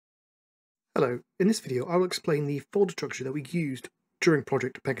Hello, in this video I will explain the folder structure that we used during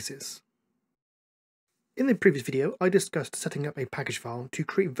Project Pegasus. In the previous video I discussed setting up a package file to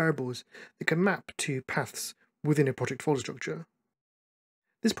create variables that can map to paths within a project folder structure.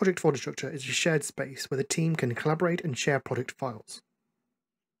 This project folder structure is a shared space where the team can collaborate and share project files.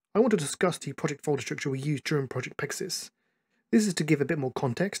 I want to discuss the project folder structure we used during Project Pegasus. This is to give a bit more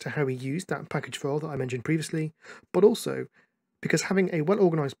context to how we used that package file that I mentioned previously, but also because having a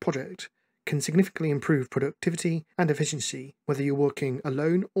well-organized project can significantly improve productivity and efficiency whether you're working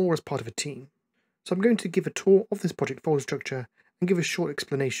alone or as part of a team. So I'm going to give a tour of this project folder structure and give a short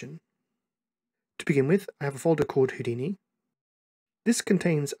explanation. To begin with, I have a folder called Houdini. This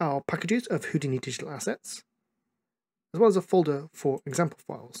contains our packages of Houdini digital assets, as well as a folder for example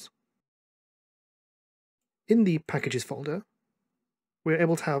files. In the packages folder, we're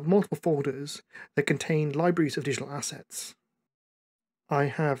able to have multiple folders that contain libraries of digital assets. I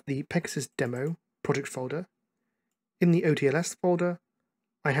have the Pegasus demo project folder. In the OTLS folder,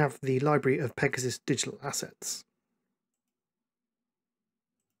 I have the library of Pegasus digital assets.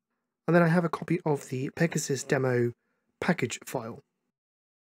 And then I have a copy of the Pegasus demo package file.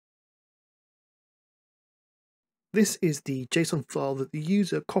 This is the JSON file that the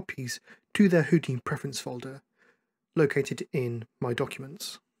user copies to their Houdini preference folder, located in My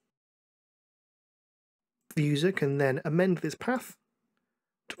Documents. The user can then amend this path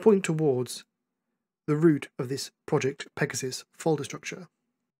to point towards the root of this Project Pegasus folder structure.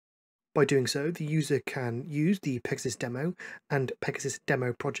 By doing so, the user can use the Pegasus demo and Pegasus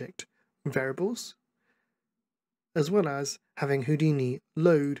demo project variables, as well as having Houdini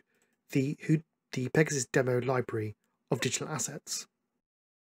load the Pegasus demo library of digital assets.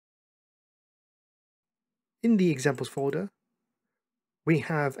 In the examples folder, we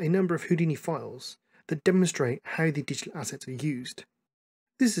have a number of Houdini files that demonstrate how the digital assets are used.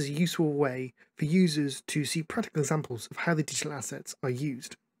 This is a useful way for users to see practical examples of how the digital assets are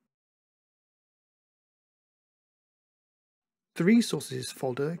used. The resources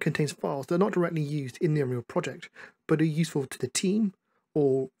folder contains files that are not directly used in the Unreal project, but are useful to the team,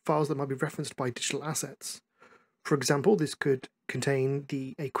 or files that might be referenced by digital assets. For example, this could contain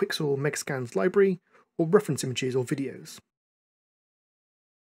a Quixel Megascans library, or reference images or videos.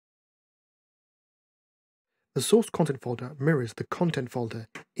 The source content folder mirrors the content folder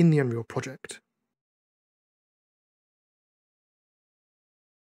in the Unreal project.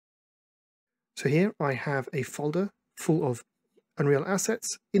 So here I have a folder full of Unreal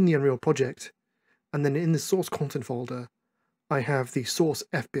assets in the Unreal project, and then in the source content folder I have the source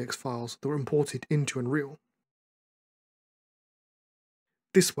FBX files that were imported into Unreal.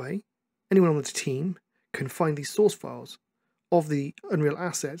 This way, anyone on the team can find the source files of the Unreal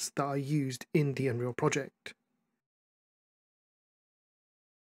assets that are used in the Unreal project.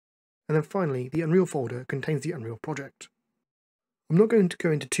 And then finally, the Unreal folder contains the Unreal project. I'm not going to go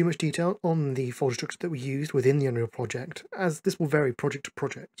into too much detail on the folder structure that we used within the Unreal project, as this will vary project to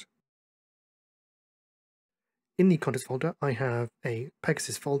project. In the contents folder, I have a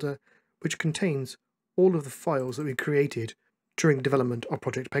Pegasus folder which contains all of the files that we created during the development of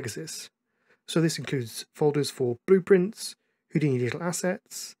Project Pegasus. So this includes folders for blueprints, Houdini digital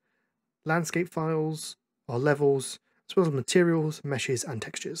assets, landscape files, our levels, as well as materials, meshes, and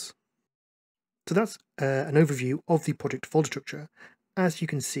textures. So that's an overview of the project folder structure. As you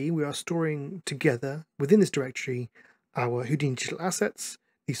can see, we are storing together within this directory our Houdini digital assets,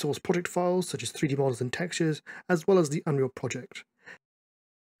 the source project files such as 3D models and textures, as well as the Unreal project.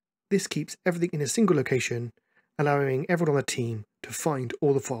 This keeps everything in a single location, allowing everyone on the team to find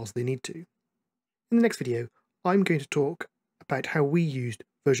all the files they need to. In the next video, I'm going to talk about how we used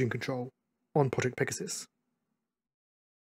version control on Project Pegasus.